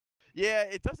Yeah,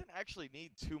 it doesn't actually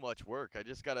need too much work. I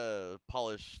just gotta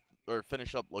polish or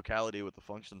finish up locality with the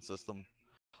function system.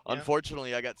 Yeah.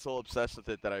 Unfortunately, I got so obsessed with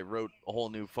it that I wrote a whole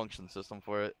new function system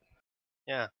for it.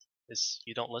 Yeah.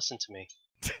 You don't listen to me.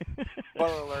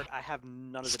 Spoiler alert, I have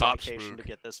none of the Stop, dedication to Shpook.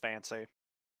 get this fancy.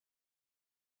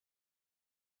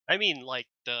 I mean, like,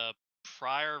 the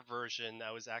prior version,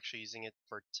 I was actually using it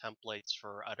for templates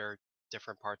for other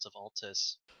different parts of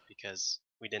Altus because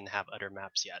we didn't have other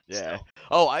maps yet. Yeah. Still.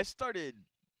 Oh, I started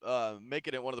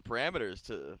making it one of the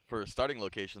parameters for starting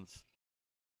locations,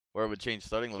 where it would change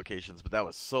starting locations, but that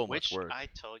was so much Which work. I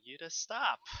told you to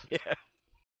stop. Yeah.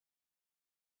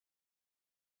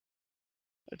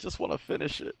 I just want to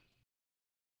finish it.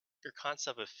 Your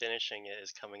concept of finishing it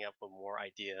is coming up with more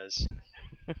ideas.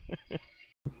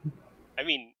 I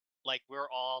mean, like, we're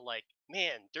all like,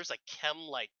 man, there's a chem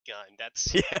light gun.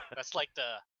 That's like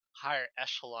the higher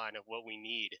echelon of what we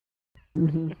need.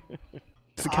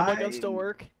 Does the chem gun still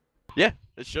work? Yeah,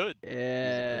 it should.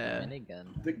 Yeah.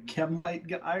 Minigun. The chem light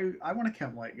gun. I want a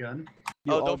chem light gun.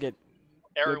 You Oh, all don't- get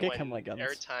Everyone, chem light guns.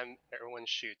 every time everyone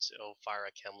shoots, it'll fire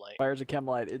a chem light. fires a chem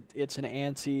light. It's an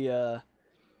anti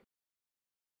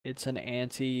it's an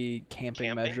anti-camping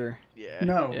Camping? measure. Yeah.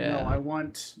 No, Yeah. I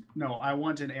want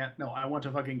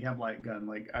a fucking chem light gun.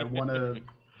 Like I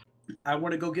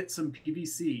wanna go get some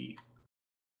PVC.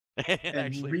 and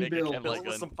actually make a rebuild. chem Fill light it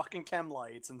with gun. some fucking chem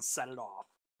lights and set it off.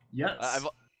 Yes.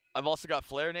 I've also got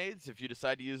flare nades. If you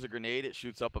decide to use a grenade, it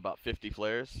shoots up about 50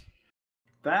 flares.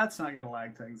 That's not gonna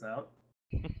lag things out.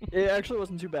 It actually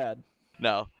wasn't too bad.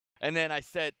 No. And then I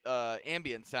set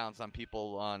ambient sounds on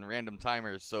people on random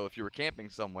timers, so if you were camping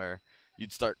somewhere,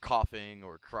 you'd start coughing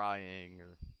or crying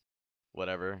or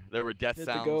whatever. There were death Hit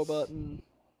sounds. the go button.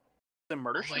 The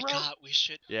murder Oh my she wrote? god, we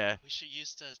should Yeah.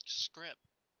 use the script,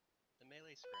 the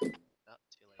melee script. Not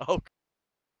too late.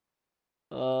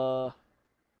 Oh,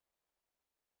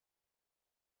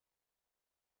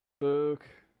 Book.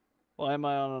 Why am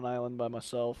I on an island by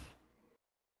myself?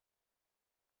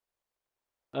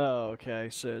 Oh, okay.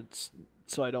 So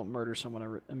I don't murder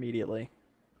someone immediately.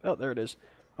 Oh, there it is.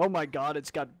 Oh my god,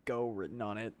 it's got go written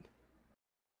on it.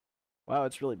 Wow,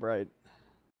 it's really bright.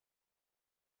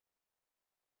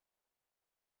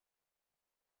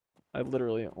 I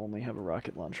literally only have a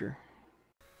rocket launcher.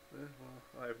 Well,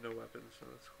 I have no weapons, so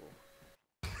that's cool.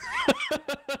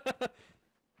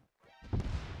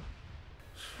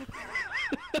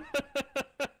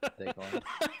 Take one.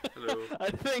 Hello. I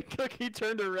think Cookie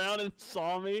turned around and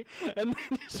saw me, and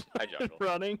then just started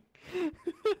running.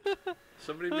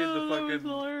 Somebody made the That was fucking.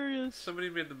 hilarious. Somebody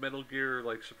made the Metal Gear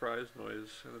like surprise noise,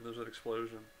 and then there's an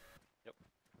explosion.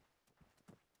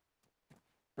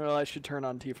 Well, I should turn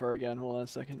on T4 again. Hold on a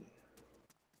second.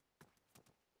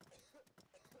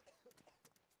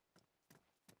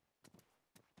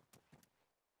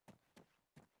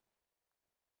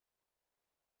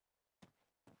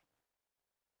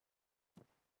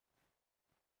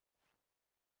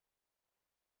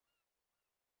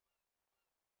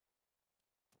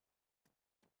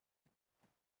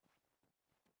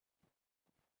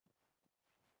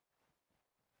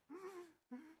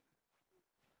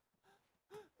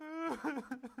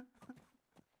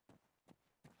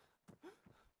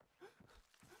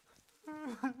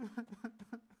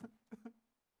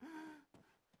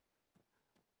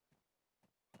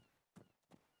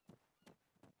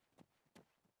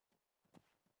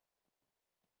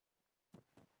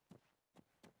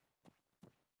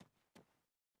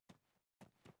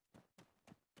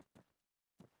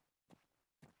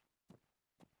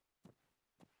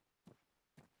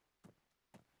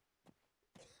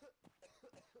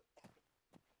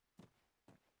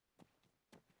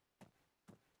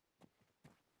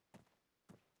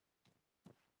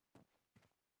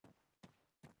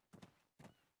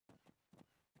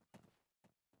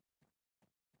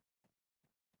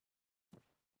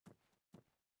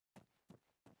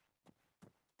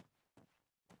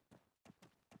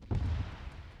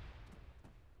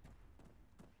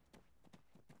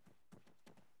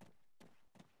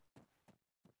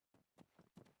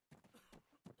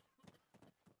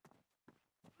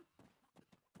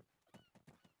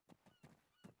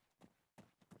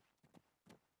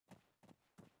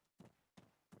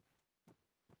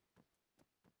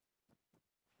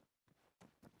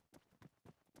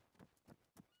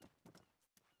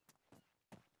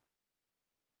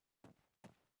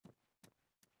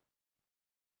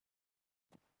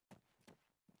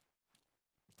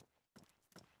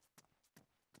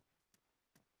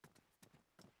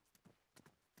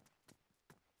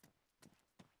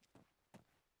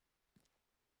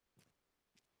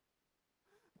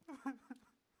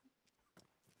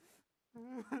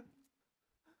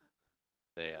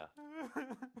 Yeah.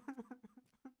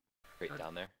 Right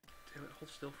down there. Damn it, hold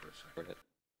still for a second. Toward it.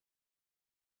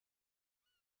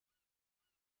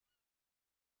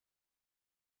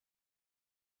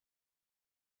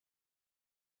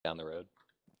 Down the road.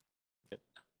 Yep.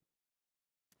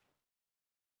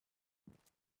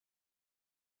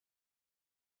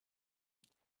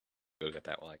 Go get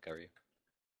that while I cover you.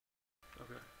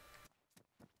 Okay.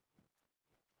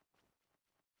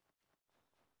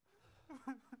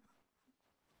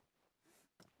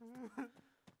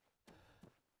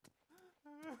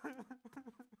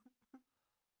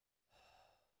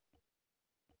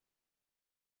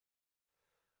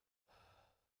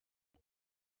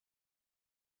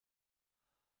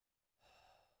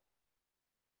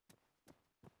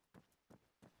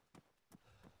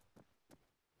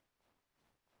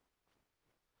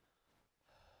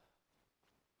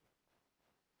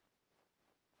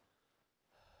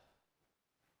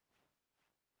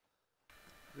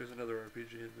 There's another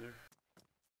RPG in there.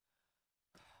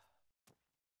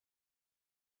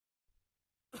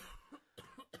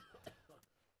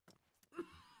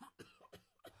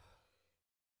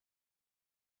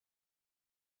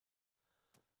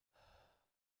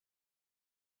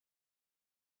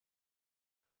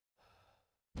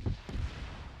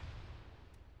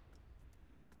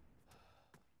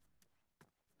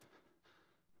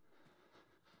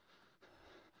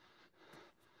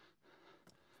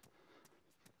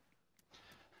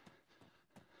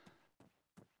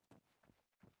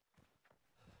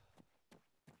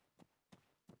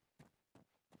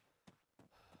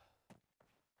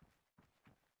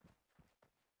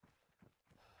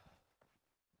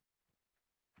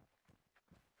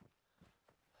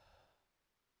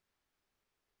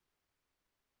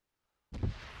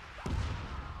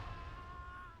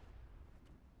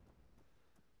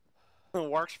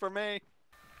 Works for me.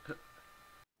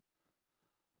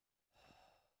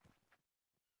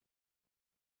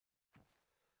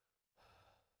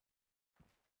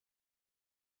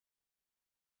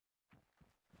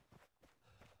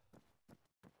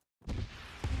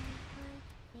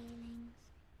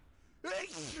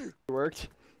 It worked.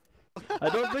 I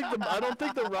don't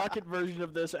think the rocket version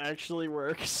of this actually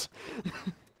works.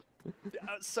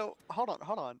 So hold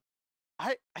on.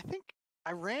 I think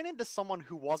I ran into someone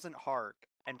who wasn't Hark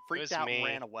and freaked was out and me.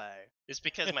 ran away. It's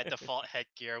because my default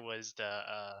headgear was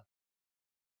the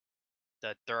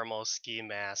thermal ski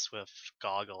mask with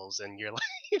goggles, and you're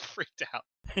like freaked out.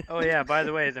 Oh yeah, by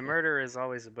the way, the murderer is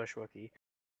always a bush Wookiee.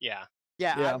 Yeah.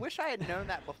 Yeah, I Yeah. wish I had known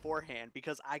that beforehand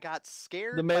because I got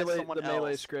scared The by melee someone the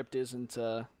melee else. script isn't.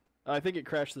 I think it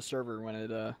crashed the server when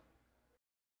it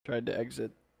tried to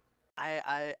exit.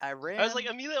 I ran. I was like,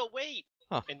 Emilio, wait!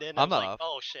 Huh. And then I'm I was not like, off.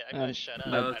 oh shit, I gotta shut up.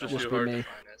 No, I it's don't just want you, to Hark.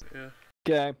 find us.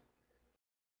 Yeah. Okay.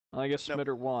 I guess Nope.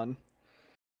 Smitter won.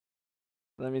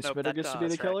 That means Nope, Smitter gets to be the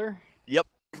that's right. killer. Yep,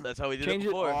 that's how we did Change it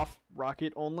before. off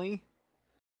rocket only.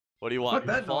 What do you Fuck want?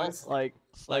 that Default? noise. Like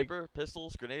Sniper,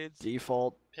 pistols, grenades.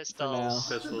 default. Pistols.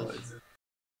 Pistols.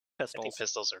 I think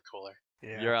pistols are cooler.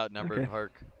 Yeah. You're outnumbered, Okay.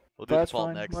 Hark. We'll do That's default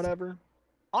fine. next. Whatever.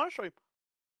 Honestly,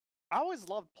 I always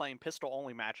loved playing pistol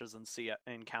only matches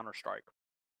in Counter Strike.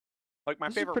 Like my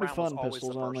This is favorite pretty round was fun, always the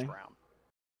pistols first only. round.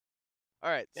 All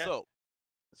right, Yeah.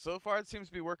 so far it seems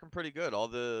to be working pretty good. All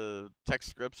the text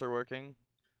scripts are working,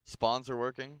 spawns are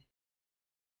working.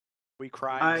 We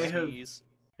cry I and have- sneeze.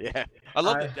 Yeah, I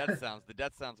love I- the death sounds. The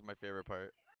death sounds are my favorite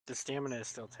part. The stamina is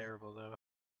still terrible though.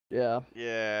 Yeah.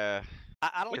 Yeah.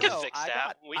 I don't We know. could fix I that.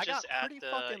 got, We I just got add pretty the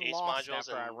fucking ace lost modules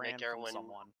after I and ran make from everyone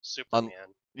someone. Superman.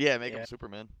 Yeah, make Yeah. him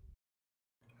Superman.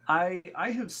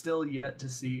 I have still yet to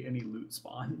see any loot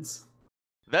spawns.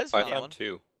 That's I found found one.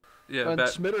 2. Yeah, And Bat-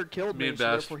 Smitter killed me me, and so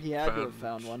Bash therefore he had to have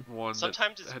found one. one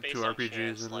Sometimes that it's had based 2 on RPGs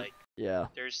chance. in it. Like Yeah.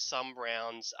 there's some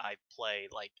rounds I play,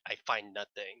 like I find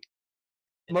nothing.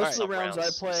 And Most then of some the rounds I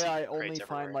you play, see I crates only find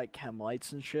everywhere. like chem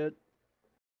lights and shit.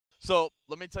 So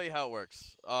let me tell you how it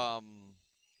works.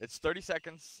 It's 30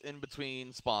 seconds in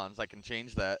between spawns. I can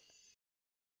change that.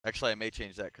 Actually, I may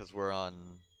change that because we're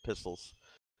on pistols.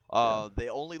 They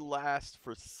only last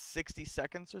for 60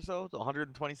 seconds or so,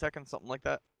 120 seconds, something like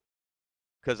that.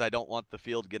 Because I don't want the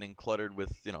field getting cluttered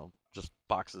with, just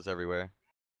boxes everywhere.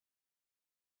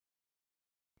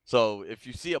 So if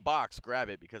you see a box, grab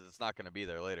it because it's not going to be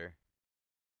there later.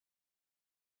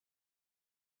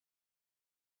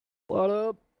 What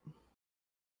up?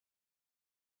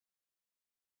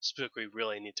 Spook, we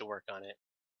really need to work on it,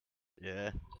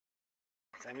 Yeah.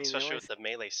 I mean, especially with the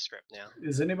melee script now.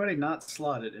 Is anybody not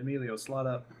slotted? Emilio, slot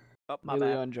up. Oh, my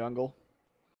Emilio bad. and Jungle.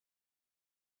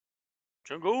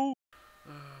 Jungle.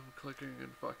 I'm clicking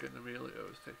and fucking Emilio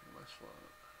is taking my slot.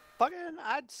 Fucking,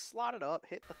 I'd slot it up,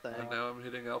 hit the thing. And now I'm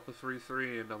hitting Alpha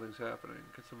 3-3 and nothing's happening.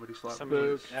 Can somebody slot me? Somebody-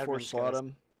 please? Spook, admin force slot guys.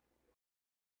 him.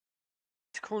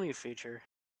 It's a cool new feature.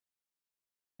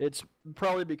 It's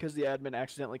probably because the admin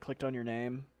accidentally clicked on your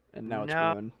name, and now it's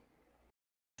No. ruined.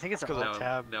 I think it's an Because alt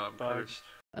tab now I'm bug. cursed.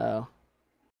 Oh.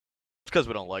 It's because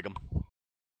we don't like them.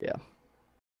 Yeah.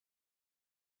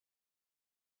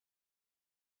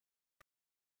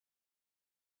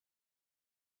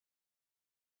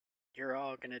 You're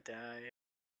all gonna die.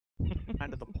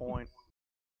 Kind of the point.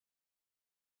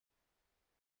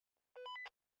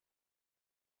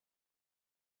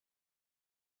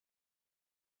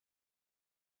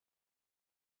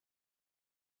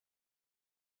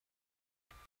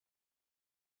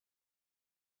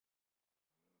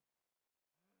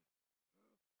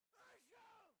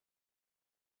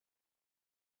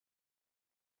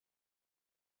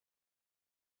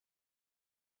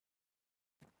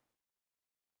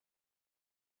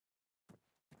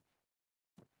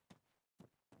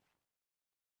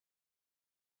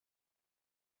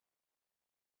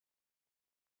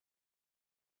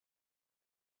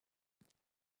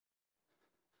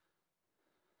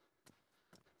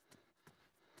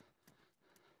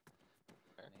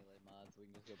 Melee mods, we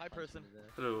can just go Hi, punch person. into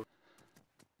this. Hello.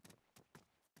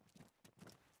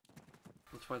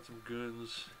 Let's find some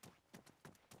goons.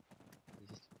 You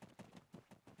just-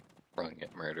 Probably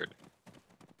get murdered.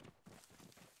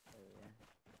 oh, yeah.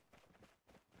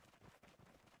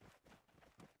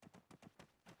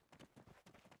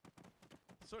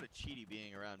 It's sort of cheaty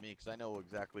being around me because I know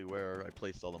exactly where I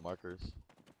placed all the markers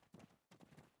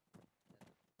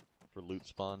for loot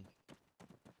spawn.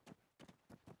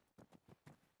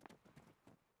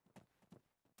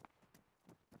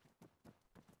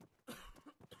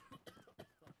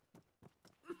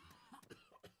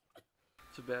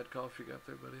 It's a bad cough you got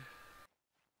there, buddy.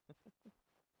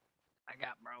 I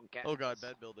got bronchitis. Oh god,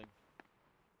 bad building.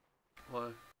 Why?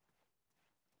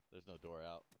 There's no door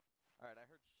out. Alright, I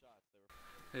heard shots.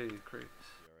 They were Hey, crates.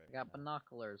 I got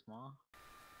binoculars, ma.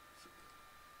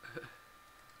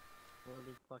 World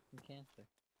of fucking cancer.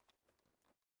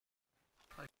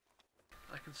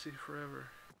 I can see forever.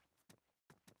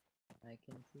 I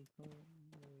can see clearly.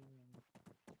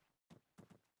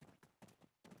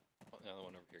 Oh, another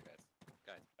one over here, guys.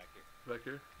 Guys, back here. Back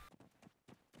here?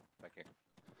 Back here.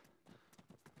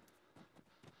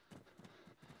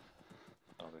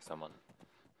 Oh, there's someone.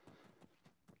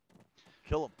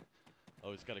 Kill him.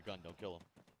 Oh, he's got a gun. Don't kill him.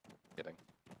 Kidding.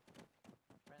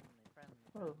 Friendly.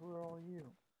 Oh, who are all you?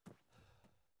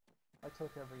 I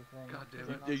took everything. God damn Was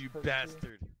it. I not Yeah, you supposed to?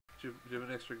 bastard. Do you have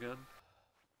an extra gun?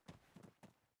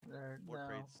 More No,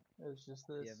 crates. it was just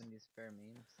Do this. you have any spare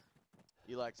memes?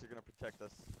 Elax, you're gonna protect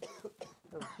us.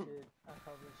 Oh shit, I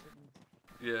probably shouldn't.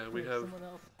 Yeah, we Here, have. Someone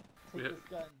else we take have- this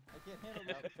gun. I can't handle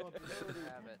this responsibility.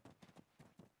 Have it.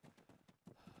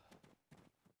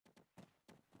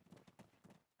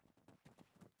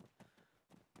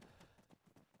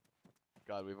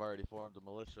 God, we've already formed a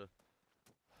militia.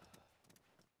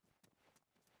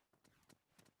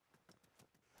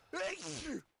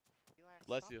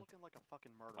 Bless Stop you. looking like a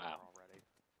fucking murderer Wow. already.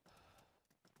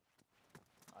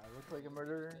 I look like a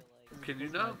murderer. Can you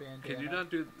This is my not? Can you bandana. not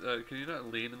do? Can you not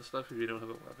lean and stuff if you don't have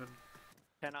a weapon?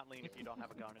 Cannot lean if you don't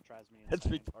have a gun. It drives me That's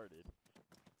insane. retarded.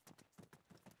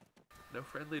 No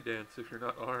friendly dance if you're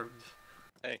not armed.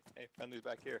 Hey, friendly's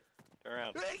back here. Turn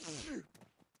around. Hey,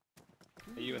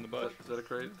 you in the bush. Is that a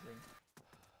crate?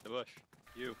 The bush.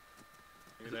 You.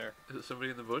 You're there. Is it somebody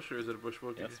in the bush or is it a bush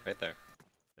wookie? Yes, right there.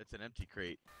 It's an empty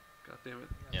crate. God damn it.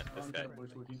 Yeah, Oh, this I'm guy. sorry,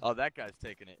 Bush Wookie. Oh, that guy's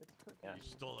taking it. It's cooking. Yeah. You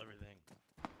stole everything.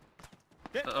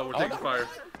 Oh, we're taking fire.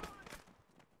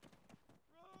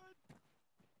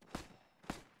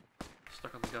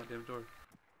 Stuck on the goddamn door.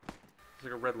 There's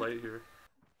like a red light here.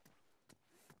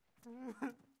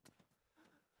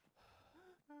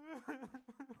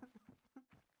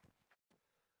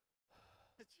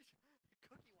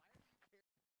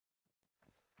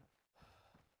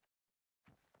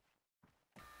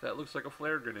 That looks like a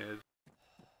flare grenade.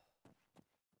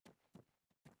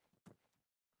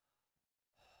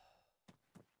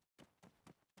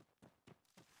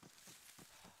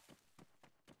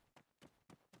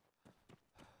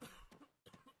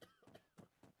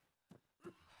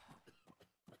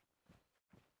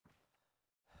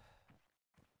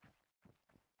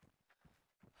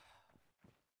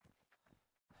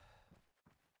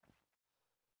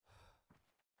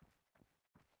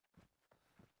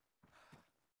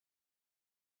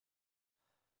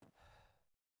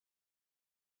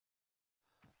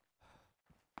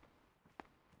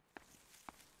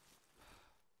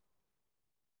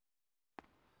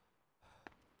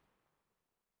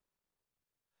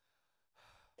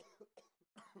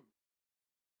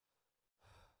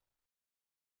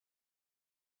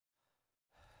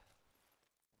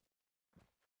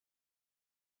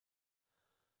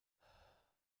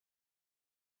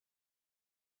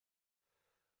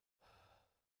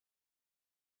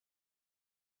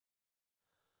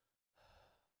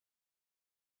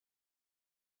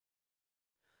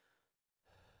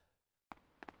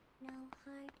 No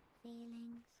hard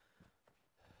feelings.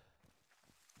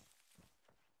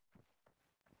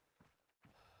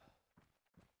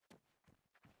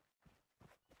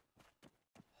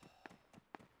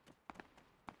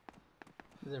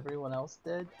 Is everyone else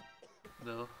dead?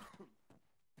 No.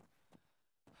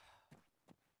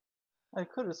 I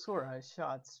could have swore I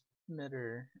shot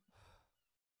Smitter.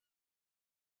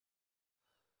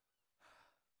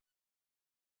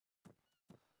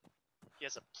 He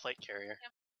has a plate carrier.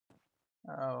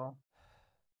 Oh.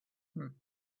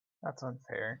 That's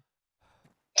unfair.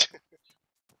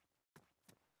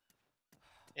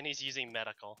 And he's using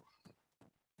medical.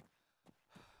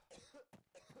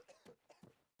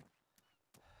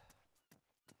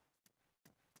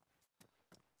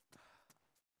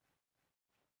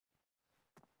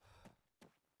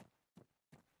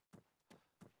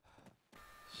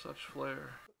 Such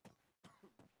flair.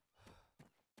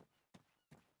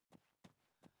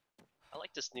 I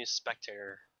like this new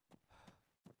spectator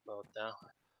mode though.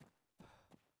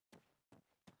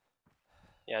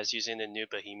 Yeah, I was using the new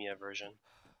Bohemia version.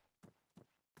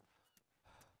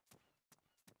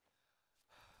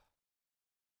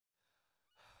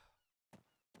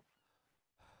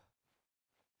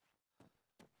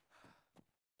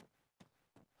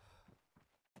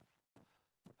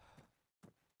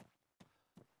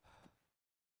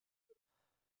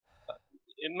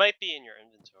 It might be in your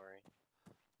inventory.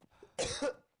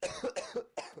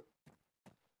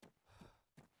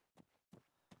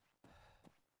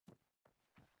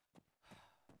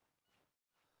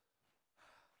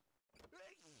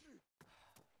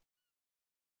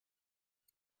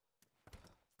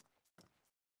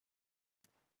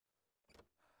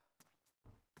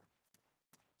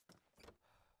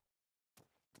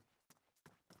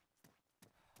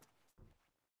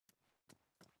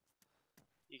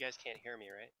 You guys can't hear me,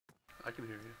 right? I can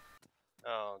hear you.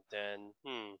 Oh, then,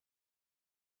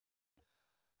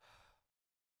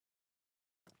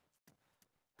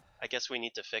 I guess we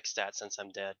need to fix that since I'm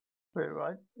dead. Wait,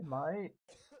 what? Am I?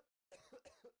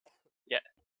 Yeah.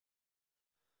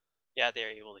 Yeah,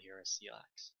 they're able to hear us,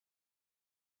 Elax.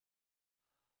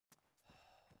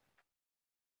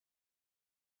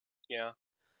 Yeah.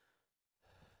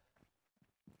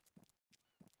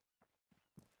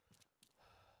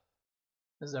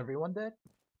 Is everyone dead?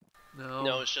 No.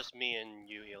 No, it's just me and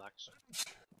you, Elax.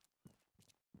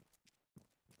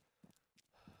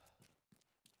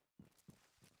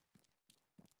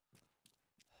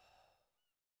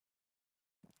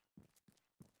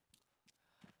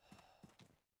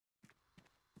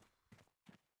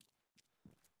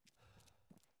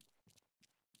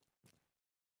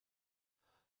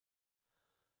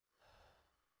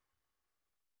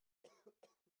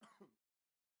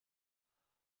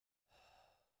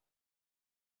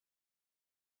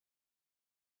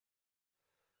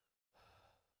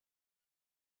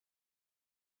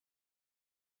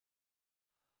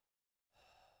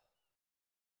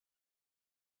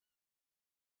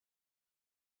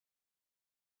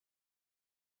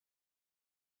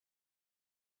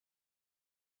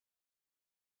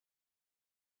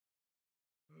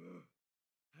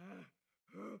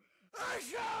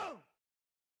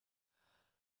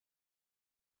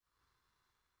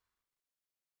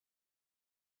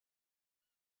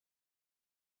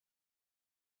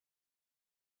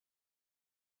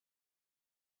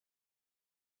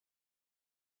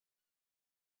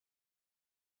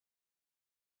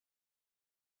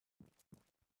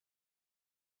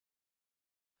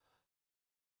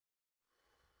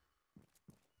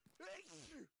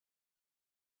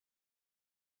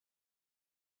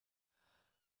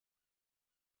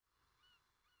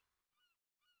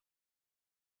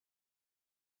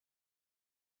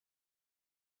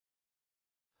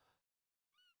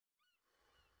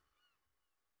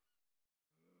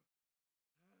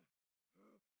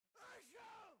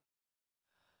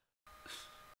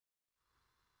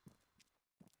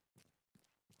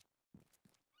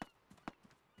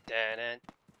 Dan.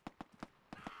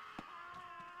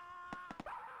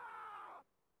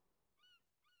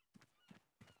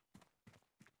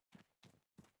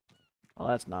 Well,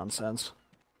 that's nonsense.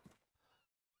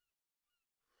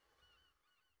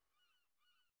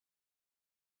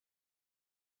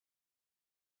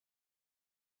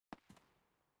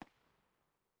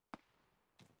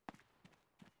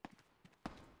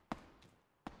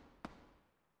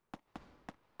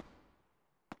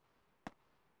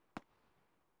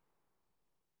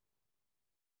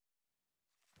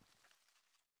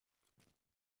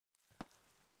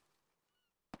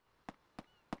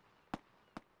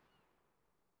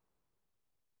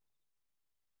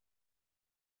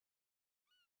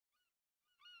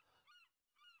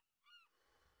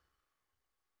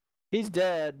 He's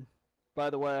dead, by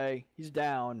the way. He's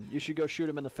down. You should go shoot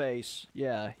him in the face.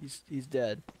 Yeah, he's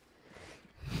dead.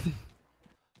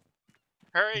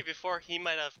 Hurry before he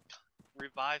might have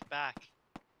revived back.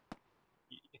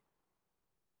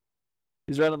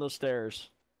 He's right on those stairs.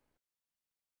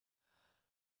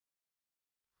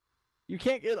 You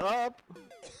can't get up.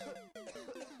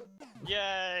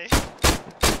 Yay!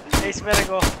 Ace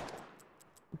medical.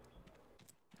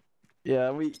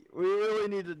 Yeah, we really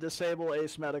need to disable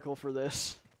Ace Medical for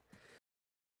this.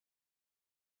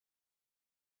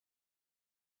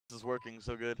 This is working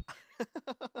so good.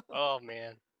 Oh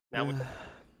man. Now we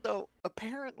So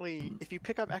apparently, if you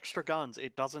pick up extra guns,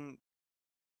 it doesn't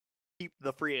keep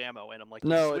the free ammo in them. Like you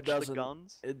No, switch it doesn't. the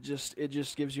guns. It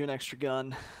just gives you an extra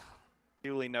gun.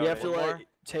 Duly You noted. have to One like more?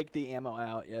 take the ammo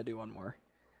out. Yeah, do one more.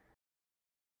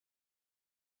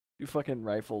 Do fucking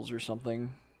rifles or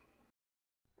something.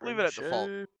 Leave it at default.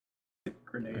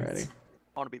 Grenades. Alrighty.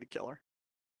 I want to be the killer.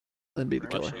 Then be the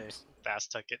killer. Ricochet.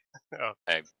 fast took it. Oh,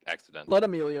 I accidentally. Let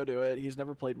Emilio do it. He's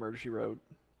never played Murder She Wrote.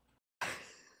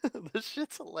 This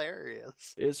shit's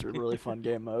hilarious. It's a really fun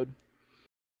game mode.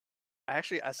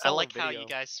 Actually, I I saw like a how video. you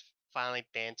guys finally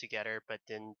band together, but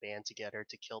didn't band together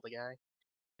to kill the guy.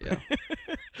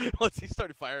 Yeah. Once he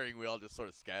started firing, we all just sort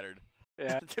of scattered.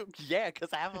 Yeah, yeah, because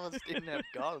half of us didn't have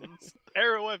guns.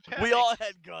 Everyone We all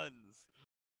had guns.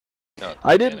 No,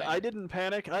 I beginning. didn't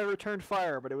panic. I returned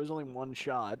fire, but it was only one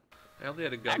shot. I only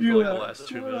had a gun You for like the have- last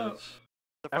 2 shut up. minutes.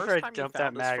 The After first I time you dumped that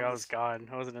found us mag, from I the was s- gone.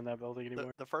 I wasn't in that building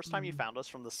anymore. The first time you found us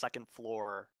from the second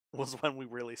floor was when we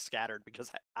really scattered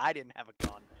because I didn't have a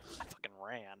gun. I fucking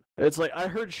ran. It's like I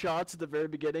heard shots at the very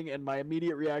beginning, and my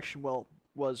immediate reaction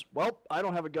was, I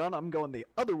don't have a gun. I'm going the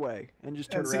other way, and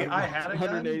just And turned see, around I had a gun,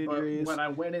 180 but degrees. when I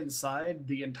went inside,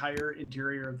 the entire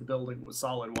interior of the building was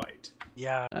solid white.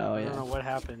 Yeah, Oh, I yeah. don't know what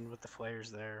happened with the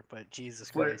flares there, but Jesus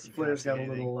Flare, Christ, you Flare's can't got see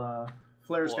a anything. little,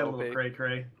 Flare's got a Little little OP. cray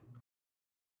cray.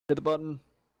 Hit the button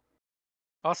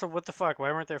Also, what the fuck?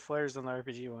 Why weren't there flares on the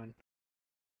RPG one?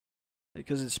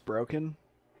 because it's broken.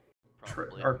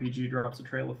 Probably. RPG drops a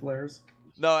trail of flares.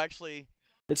 No, actually,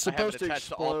 It's I have it supposed to attached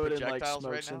to all explode in like projectiles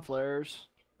smokes right and now. flares.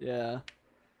 Yeah.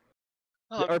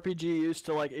 Oh, The RPG used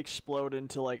to like explode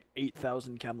into like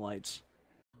 8,000 chem lights.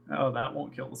 Oh, that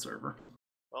won't kill the server.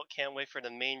 well, can't wait for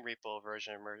the main repo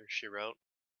version of Murder She Wrote.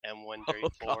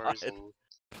 M134s God. and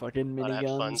Fucking all that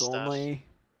fun miniguns stuff. only.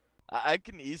 I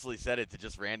can easily set it to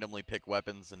just randomly pick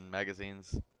weapons and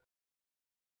magazines.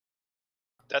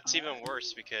 that's even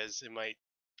worse because it might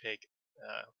pick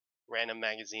random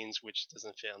magazines which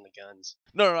doesn't fit on the guns.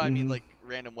 No, I mean Mhm. like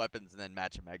random weapons and then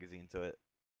match a magazine to it.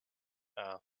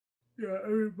 Oh, Yeah, I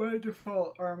mean, by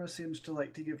default, Arma seems to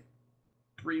like to give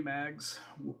 3 mags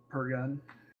per gun.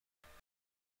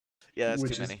 Yeah, that's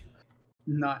Which too is- many.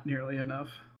 Not nearly enough.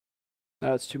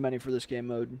 No, it's too many for this game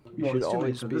mode. You Well, should it's too many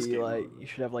always for this be game like, mode. you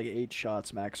should have like 8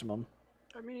 shots maximum.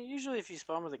 I mean, usually if you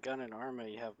spawn with a gun and armor,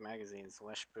 you have magazines,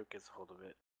 unless Shpook gets a hold of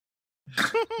it.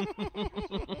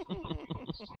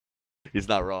 He's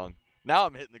not wrong. Now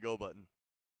I'm hitting the go button.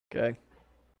 Okay.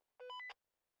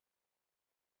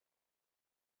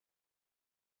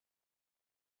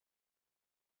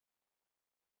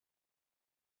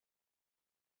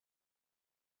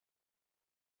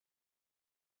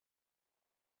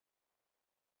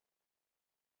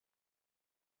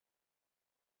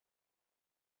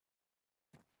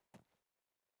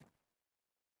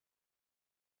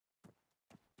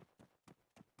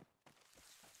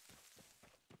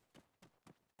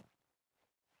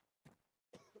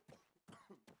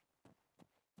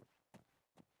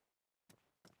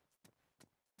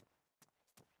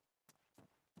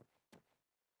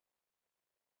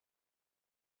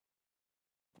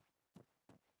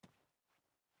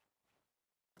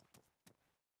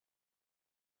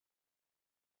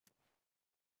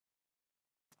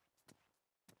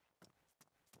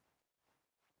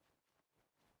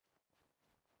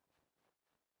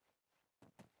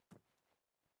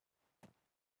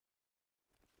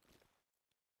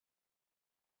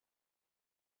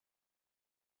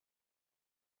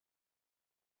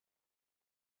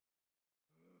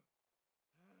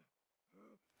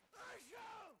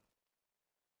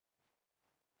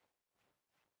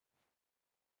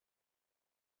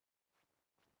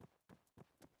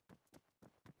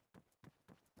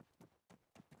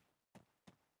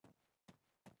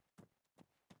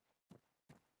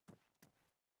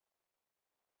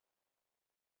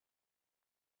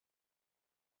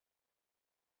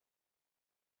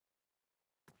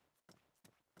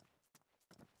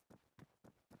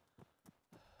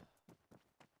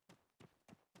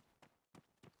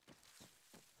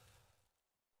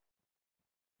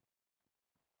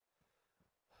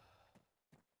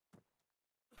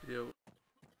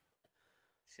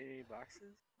 See any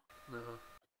boxes? No.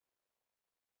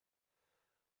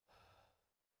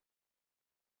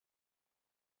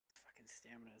 Fucking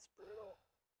stamina is brutal.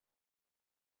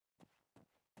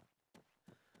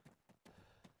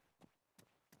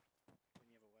 When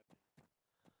you have a weapon.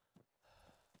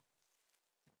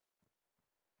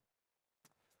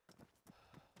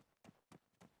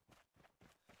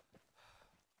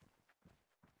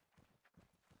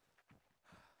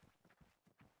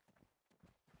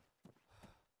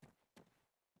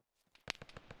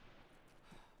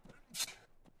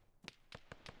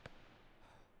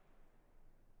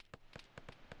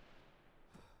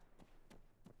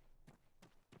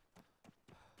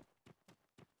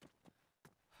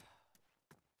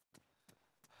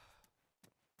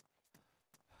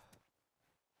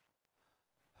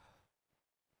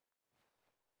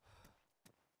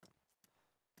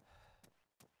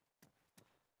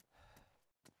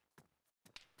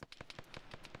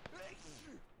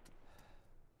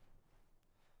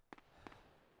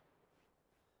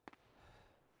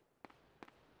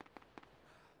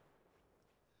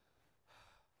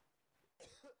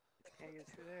 Can't get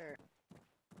through there.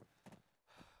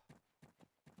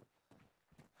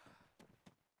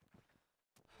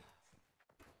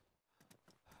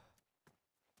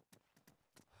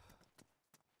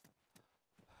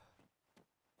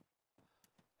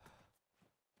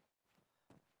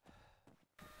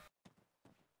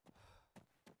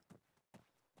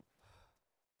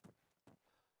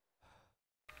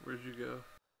 Where'd you go?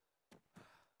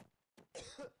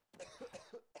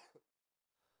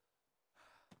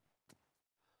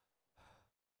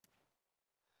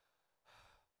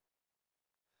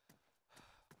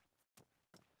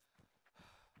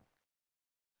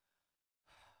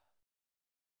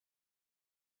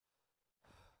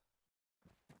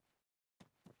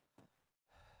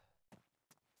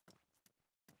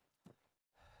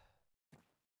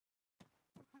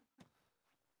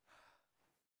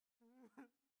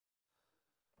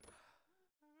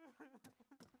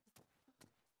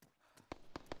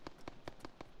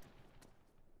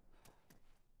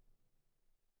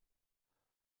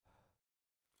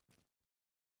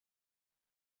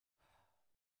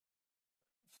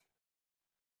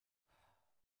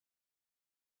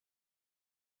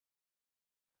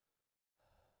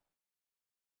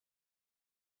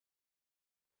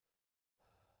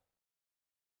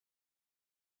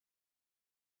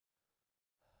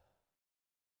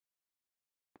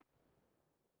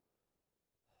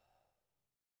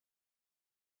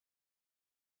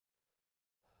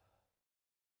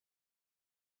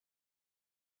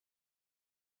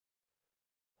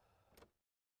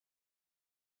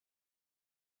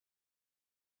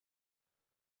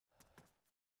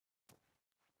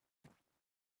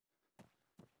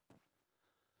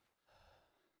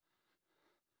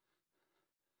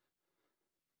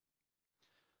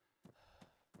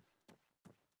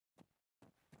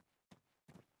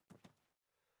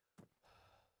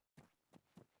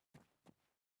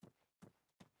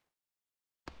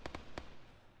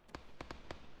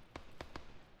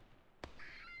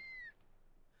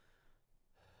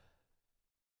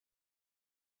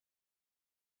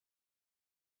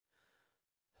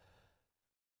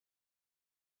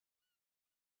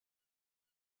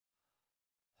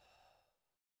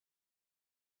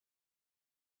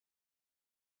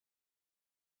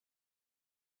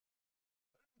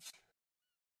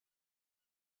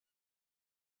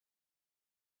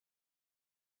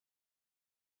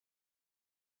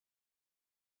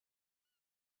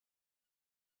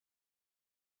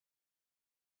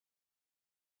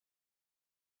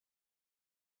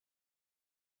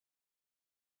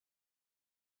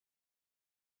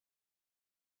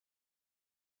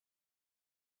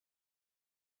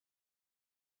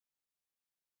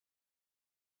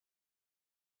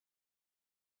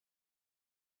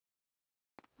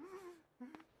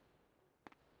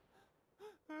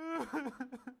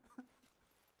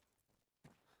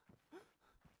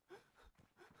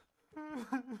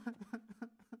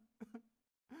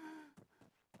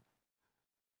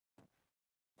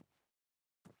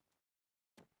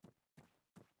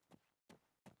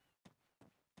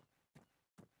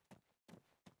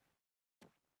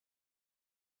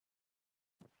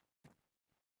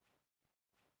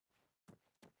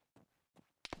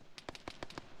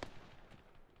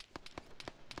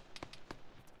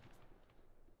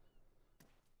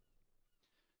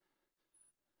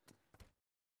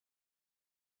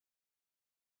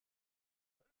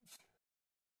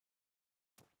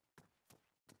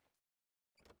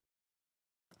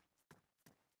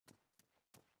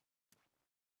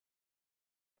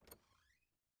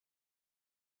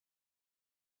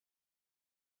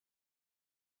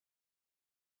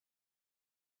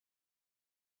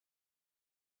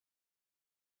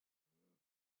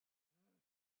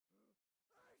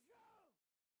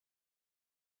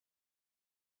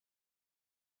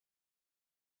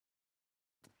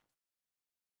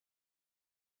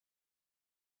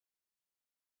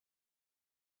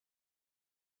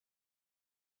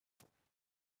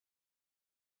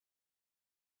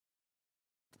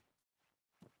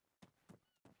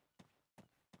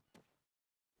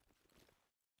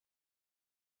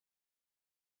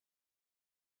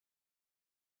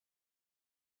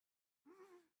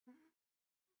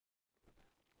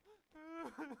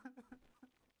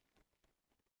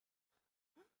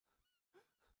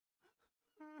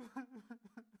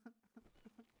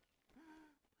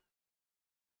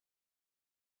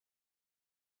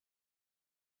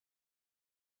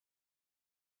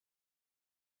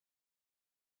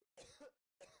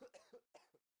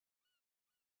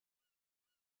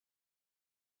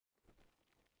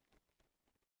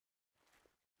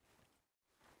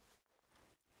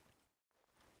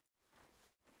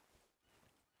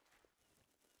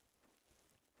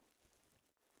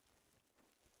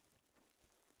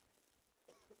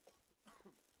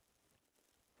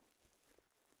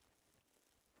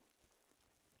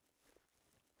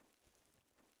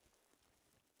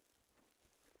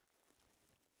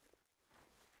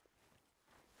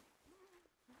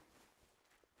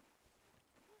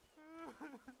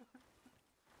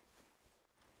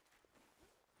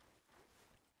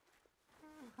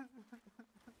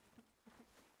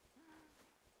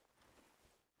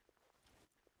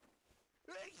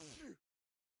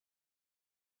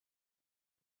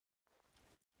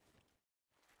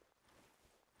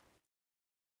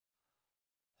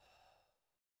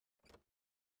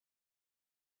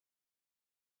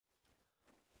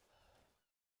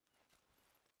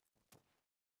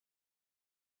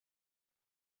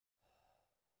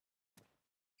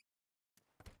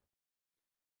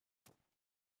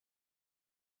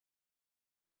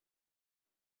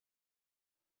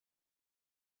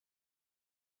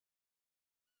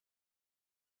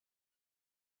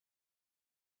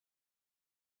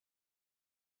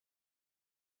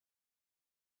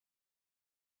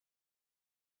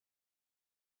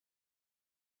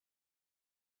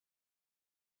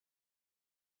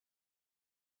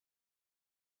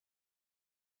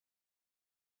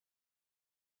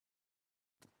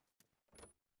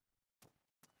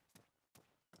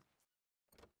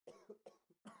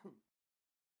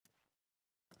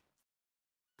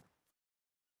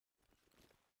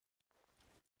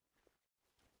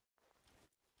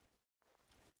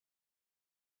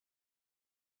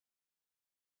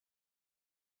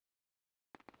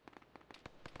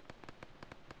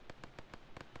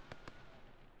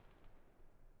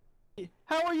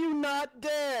 How are you not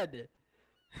dead?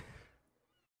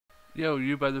 Yo,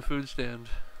 you by the food stand,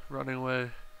 running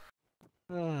away.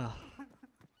 Ugh.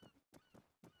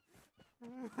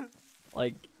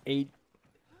 Like eight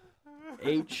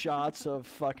shots of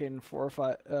fucking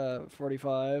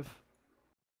 45.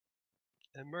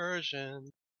 Immersion.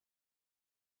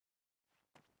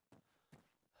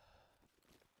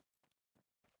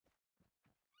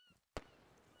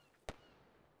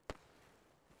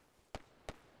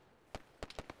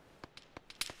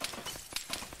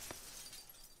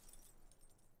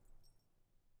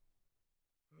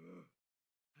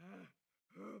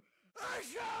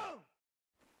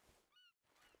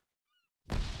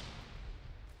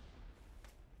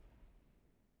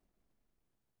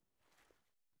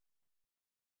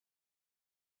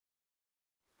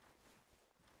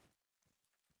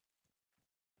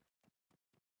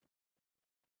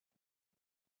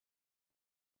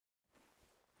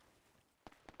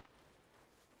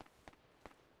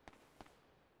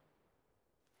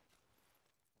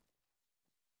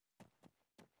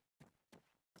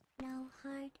 No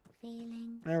hard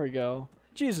feelings. There we go.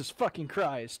 Jesus fucking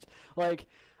Christ. Like,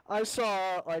 I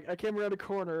saw, like, I came around a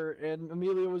corner and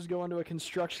Emilio was going to a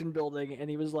construction building and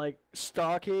he was, like,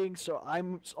 stalking, so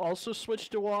I'm also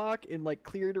switched to walk and, like,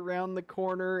 cleared around the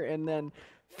corner and then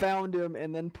found him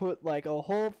and then put, like, a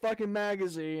whole fucking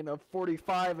magazine of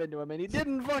 45 into him and he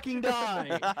didn't fucking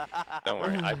die! Don't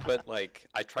worry,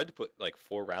 I tried to put, like,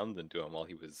 4 rounds into him while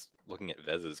he was looking at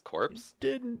Vez's corpse.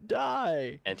 Didn't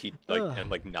die! And he,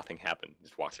 like, nothing happened.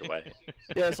 Just walked away.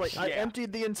 Yeah, it's like, I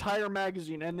emptied the entire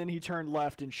magazine and then he turned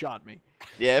left and shot me.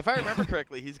 Yeah, if I remember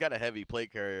correctly, he's got a heavy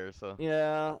plate carrier, so.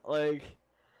 Yeah, like...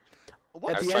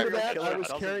 At the end of that, I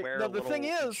was carrying... No, the thing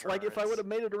is, like, if I would have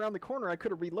made it around the corner, I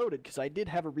could have reloaded, because I did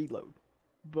have a reload.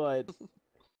 But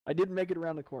I didn't make it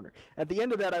around the corner. At the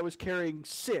end of that, I was carrying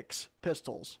 6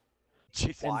 pistols.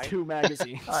 And 2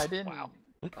 magazines. I didn't. Wow.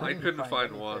 I couldn't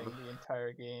find one. The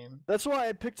entire game. That's why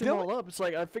I picked them all up. It's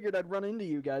like, I figured I'd run into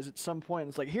you guys at some point.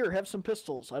 It's like, here, have some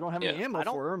pistols. I don't have any ammo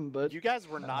for them, but... You guys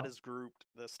were not as grouped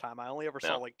this time. I only ever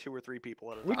saw like 2 or 3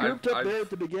 people at a time. We grouped up there at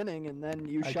the beginning, and then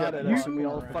you shot at us, and we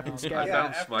all fucking scattered.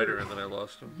 I found Smiter, and then I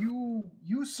lost him.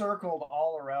 You circled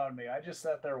all around me. I just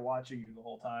sat there watching you the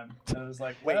whole time. And I was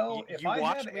like, Wait, well, if you I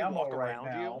watched had me ammo walk right around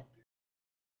now... you?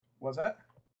 Was that?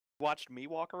 Watched me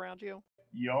walk around you?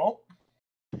 Yup.